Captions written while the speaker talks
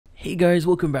Hey guys,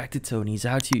 welcome back to Tony's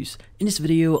How-Tos. In this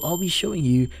video, I'll be showing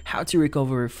you how to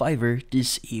recover Fiverr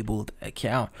Disabled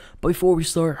Account. But before we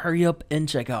start, hurry up and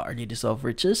check out our latest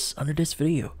offer just under this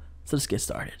video. So let's get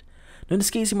started. Now in this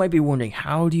case, you might be wondering,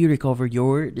 how do you recover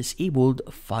your disabled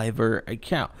Fiverr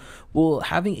account? Well,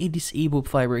 having a disabled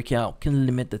Fiverr account can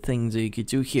limit the things that you could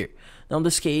do here. Now in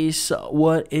this case,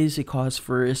 what is the cost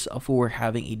first for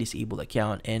having a disabled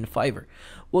account in Fiverr?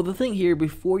 Well, the thing here,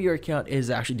 before your account is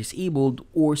actually disabled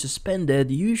or suspended,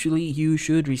 usually you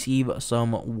should receive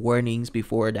some warnings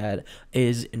before that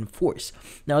is enforced.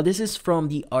 Now, this is from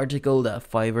the article that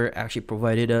Fiverr actually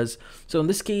provided us. So in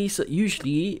this case,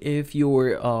 usually if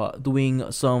you're doing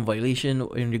some violation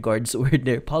in regards to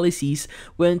their policies,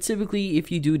 when typically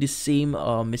if you do the same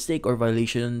mistake or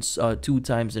violations 2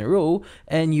 times in a row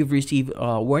and you've received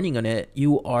a warning on it,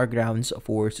 you are grounds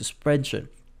for suspension.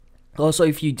 Also,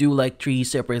 if you do like 3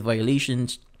 separate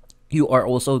violations, you are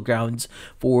also grounds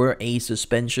for a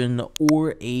suspension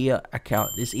or a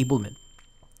account disablement.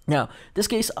 Now, this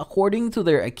case, according to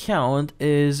their account,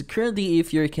 is currently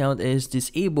if your account is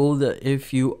disabled,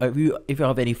 if you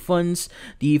have any funds,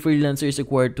 the freelancer is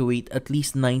required to wait at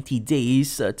least 90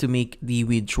 days to make the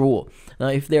withdrawal. Now,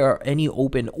 if there are any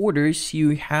open orders,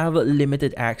 you have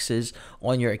limited access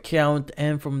on your account,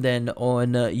 and from then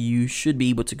on, you should be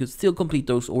able to still complete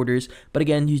those orders. But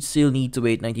again, you still need to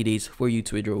wait 90 days for you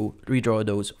to withdraw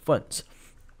those funds.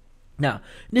 Now,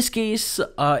 in this case,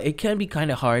 it can be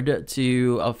kind of hard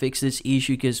to fix this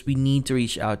issue because we need to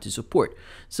reach out to support.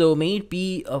 So may it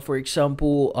be, for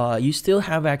example, you still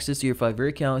have access to your Fiverr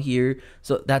account here.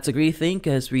 So that's a great thing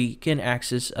because we can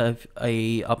access a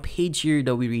page here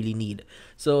that we really need.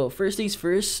 So first things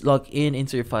first, log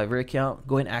into your Fiverr account,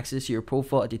 go and access your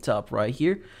profile at the top right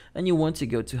here, and you want to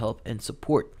go to help and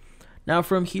support. Now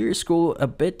from here, scroll a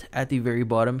bit at the very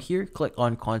bottom here, click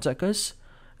on contact us.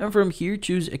 And from here,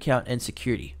 choose account and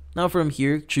security. Now from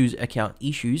here, choose account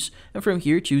issues. And from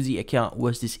here, choose the account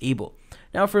was disabled.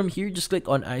 Now from here, just click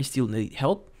on I still need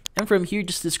help. And from here,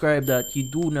 just describe that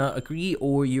you do not agree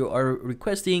or you are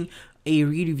requesting a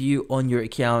re-review on your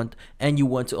account and you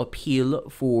want to appeal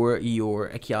for your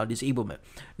account disablement.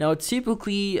 Now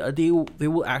typically they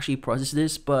will actually process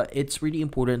this, but it's really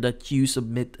important that you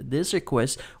submit this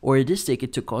request or this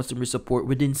ticket to customer support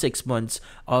within 6 months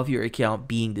of your account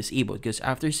being disabled, because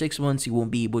after 6 months you won't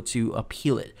be able to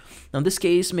appeal it. Now in this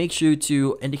case, make sure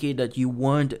to indicate that you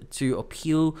want to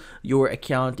appeal your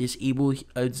account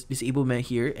disablement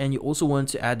here, and you also want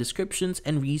to add descriptions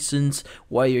and reasons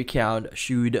why your account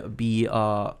should be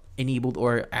enabled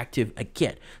or active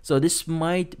again. So this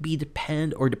might be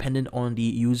dependent on the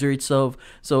user itself.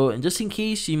 So just in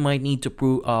case, you might need to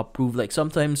prove like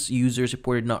sometimes users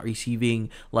reported not receiving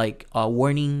like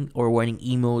warning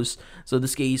emails. So in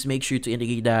this case, make sure to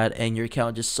indicate that and your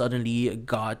account just suddenly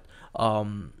got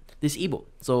disabled.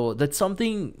 So that's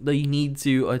something that you need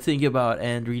to think about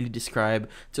and really describe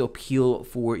to appeal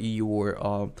for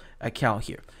your account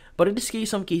here. But in this case,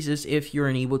 some cases, if you're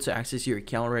unable to access your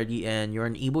account already and you're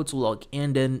unable to log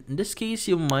in, then in this case,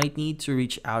 you might need to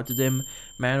reach out to them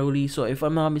manually. So if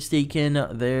I'm not mistaken,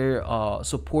 their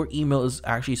support email is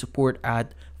actually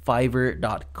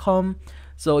support@fiverr.com.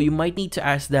 So you might need to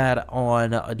ask that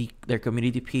on their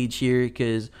community page here,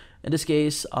 because in this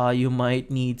case, you might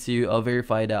need to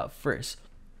verify that first.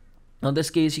 Now, in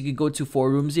this case, you could go to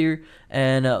forums here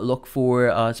and look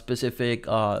for specific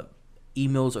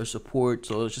emails or support.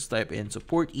 So let's just type in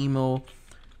support email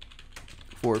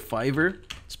for Fiverr,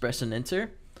 just press and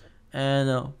enter,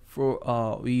 and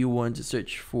we want to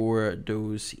search for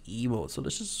those emails. So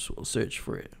let's just search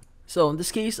for it. So in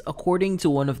this case, according to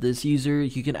one of these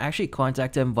users, you can actually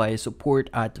contact them via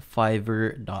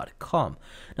support@fiverr.com.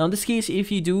 Now in this case, if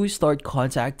you do start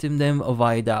contacting them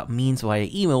via that means via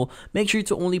email, make sure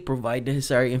to only provide the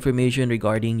necessary information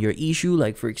regarding your issue,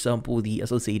 like for example, the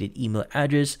associated email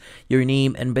address, your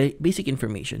name, and basic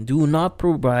information. Do not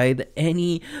provide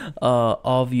any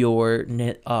of your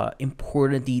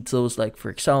important details, like for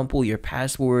example, your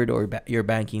password or your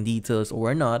banking details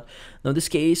or not. Now in this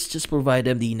case, just provide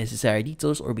them the necessary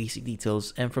details or basic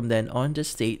details, and from then on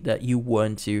just state that you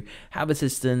want to have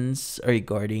assistance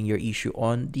regarding your issue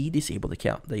on the disabled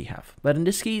account that you have. But in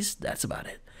this case, that's about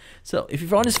it. So if you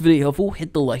found this video helpful,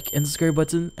 hit the like and subscribe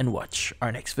button and watch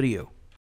our next video.